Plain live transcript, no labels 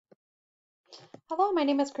Hello, my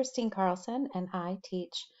name is Christine Carlson, and I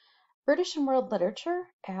teach British and World Literature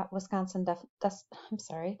at Wisconsin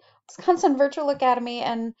Wisconsin Virtual Academy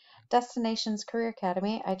and Destinations Career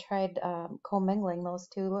Academy. I tried commingling those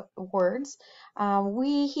two words.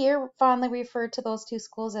 We here fondly refer to those two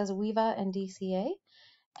schools as WIVA and DCA,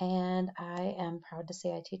 and I am proud to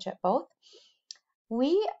say I teach at both.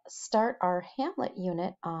 We start our Hamlet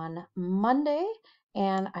unit on Monday,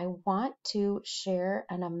 and I want to share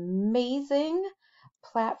an amazing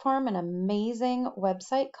platform, an amazing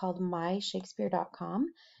website called MyShakespeareDotCom,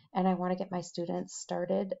 and I want to get my students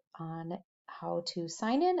started on how to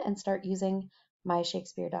sign in and start using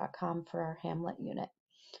MyShakespeareDotCom for our Hamlet unit.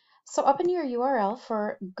 So up in your URL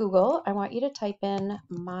for Google, I want you to type in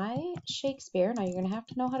My Shakespeare. Now you're going to have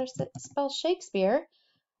to know how to spell Shakespeare.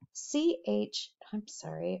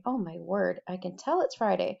 Oh my word, I can tell it's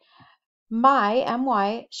Friday.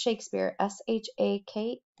 My Shakespeare,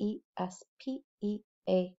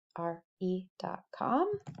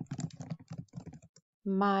 ShakeSpeare.com.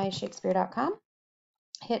 MyShakespeare.com.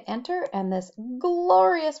 Hit enter, and this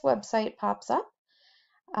glorious website pops up.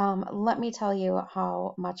 Let me tell you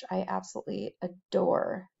how much I absolutely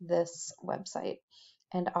adore this website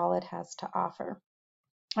and all it has to offer.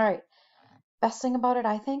 All right, best thing about it,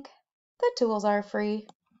 I think, the tools are free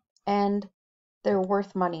and they're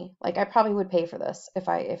worth money. Like, I probably would pay for this if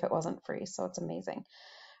it wasn't free, so it's amazing.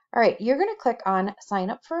 All right, you're going to click on sign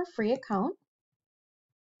up for a free account.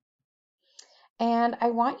 And I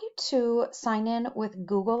want you to sign in with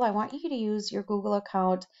Google. I want you to use your Google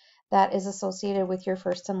account that is associated with your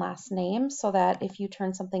first and last name, so that if you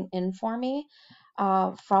turn something in for me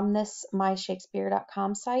from this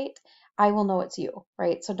myshakespeare.com site, I will know it's you,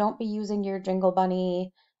 right? So don't be using your Jingle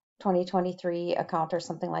Bunny 2023 account or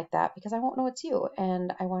something like that, because I won't know it's you,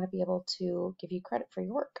 and I want to be able to give you credit for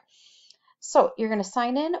your work. So you're going to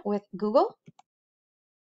sign in with Google,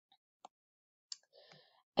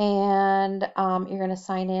 and you're going to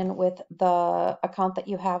sign in with the account that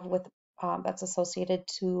you have with that's associated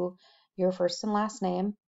to your first and last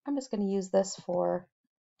name. I'm just going to use this for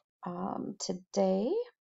today.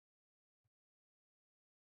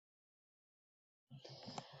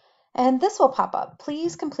 And this will pop up.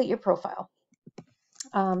 Please complete your profile.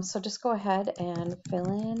 So just go ahead and fill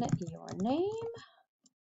in your name.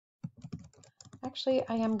 Actually,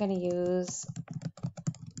 I am going to use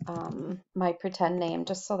my pretend name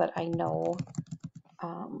just so that I know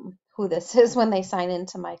who this is when they sign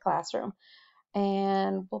into my classroom.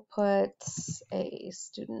 And we'll put a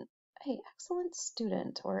student, excellent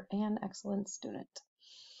student, or an excellent student.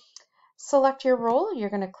 Select your role. You're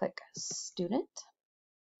going to click student.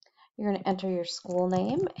 You're going to enter your school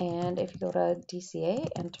name, and if you go to DCA,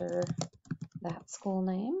 enter that school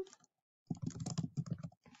name.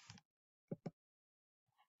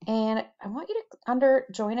 And I want you to, under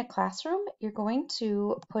join a classroom, you're going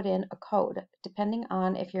to put in a code, depending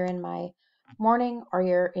on if you're in my morning or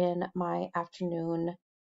you're in my afternoon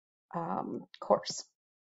course.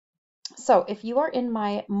 So if you are in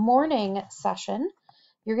my morning session,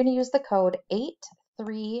 you're going to use the code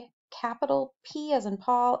 83 capital P as in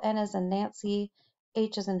Paul, N as in Nancy,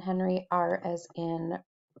 H as in Henry, R as in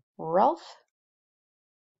Ralph.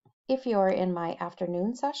 If you are in my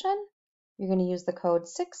afternoon session, you're going to use the code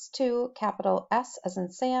 62 capital S as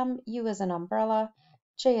in Sam, U as in umbrella,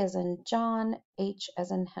 J as in John, H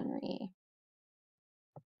as in Henry.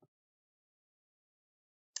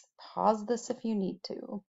 Pause this if you need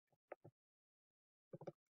to.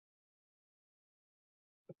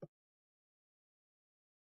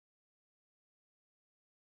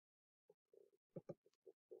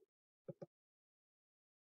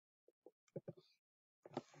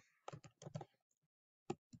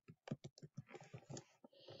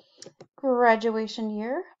 Graduation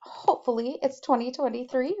year. Hopefully it's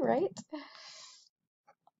 2023, right?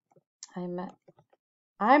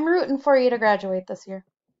 I'm rooting for you to graduate this year.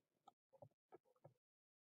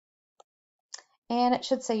 And it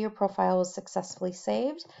should say your profile was successfully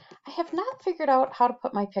saved. I have not figured out how to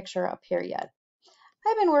put my picture up here yet.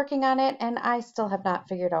 I've been working on it and I still have not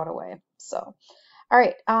figured out a way. So, all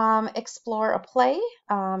right, explore a play.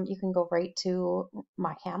 You can go right to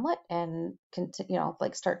my Hamlet and continue,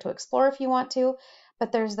 start to explore if you want to.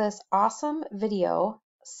 But there's this awesome video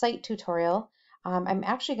site tutorial. I'm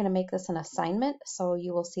actually going to make this an assignment, so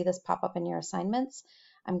you will see this pop up in your assignments.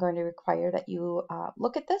 I'm going to require that you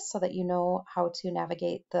look at this so that you know how to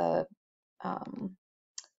navigate the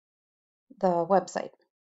website.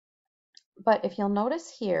 But if you'll notice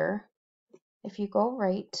here, if you go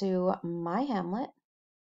right to My Hamlet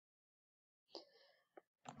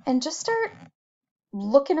and just start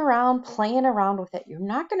looking around, playing around with it. You're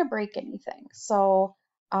not going to break anything. So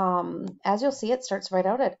as you'll see, it starts right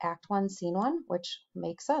out at Act 1, Scene 1, which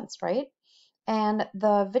makes sense, right? And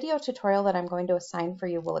the video tutorial that I'm going to assign for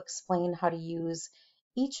you will explain how to use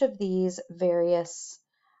each of these various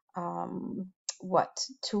um,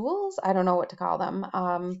 tools? I don't know what to call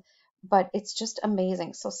them. But it's just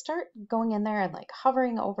amazing. So start going in there and like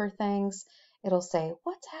hovering over things. It'll say,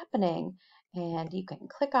 what's happening? And you can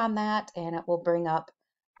click on that and it will bring up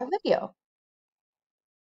a video.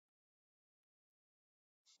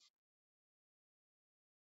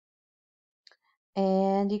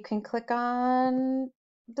 And you can click on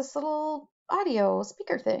this little audio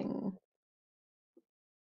speaker thing.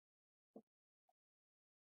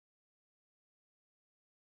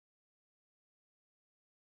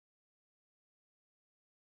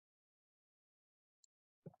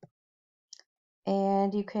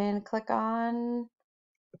 And you can click on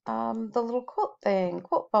the little quote thing,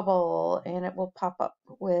 quote bubble, and it will pop up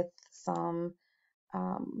with some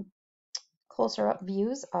um, closer up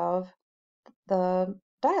views of the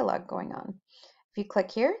dialogue going on. If you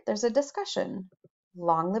click here, there's a discussion.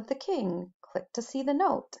 Long live the king. Click to see the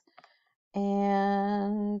note.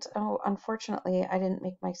 And oh, unfortunately, I didn't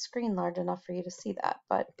make my screen large enough for you to see that,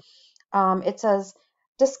 but it says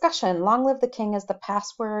discussion. Long live the king is the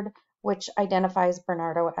password which identifies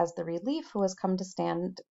Bernardo as the relief who has come to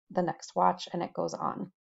stand the next watch, and it goes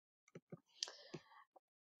on.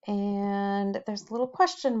 And there's a little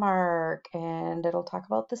question mark and it'll talk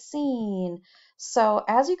about the scene. So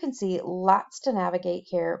as you can see, lots to navigate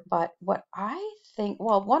here, but what I think,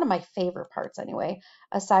 well, one of my favorite parts anyway,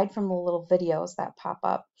 aside from the little videos that pop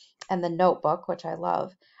up and the notebook, which I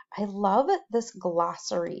love this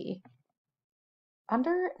glossary.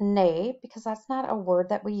 Under nay, because that's not a word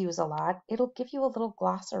that we use a lot, it'll give you a little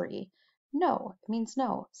glossary. No, it means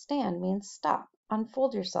no. Stand means stop.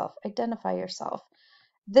 Unfold yourself. Identify yourself.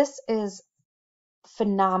 This is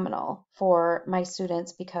phenomenal for my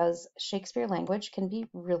students because Shakespeare language can be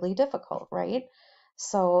really difficult, right?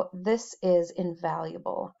 So this is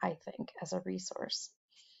invaluable, I think, as a resource.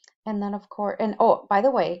 And then of course, and oh, by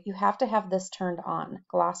the way, you have to have this turned on,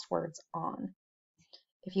 gloss words on.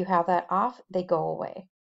 If you have that off, they go away.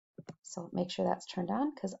 So make sure that's turned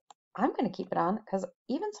on because I'm going to keep it on because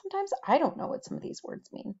even sometimes I don't know what some of these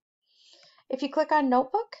words mean. If you click on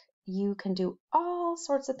Notebook, you can do all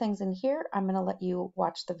sorts of things in here. I'm going to let you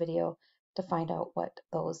watch the video to find out what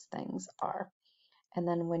those things are. And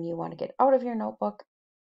then when you want to get out of your notebook,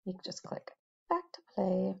 you can just click back to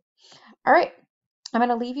play. All right, I'm going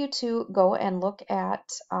to leave you to go and look at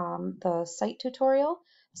the site tutorial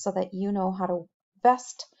so that you know how to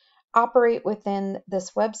best operate within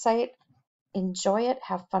this website. Enjoy it,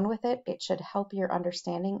 have fun with it. It should help your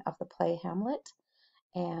understanding of the play Hamlet.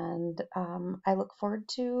 And I look forward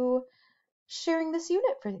to sharing this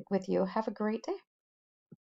unit with you. Have a great day.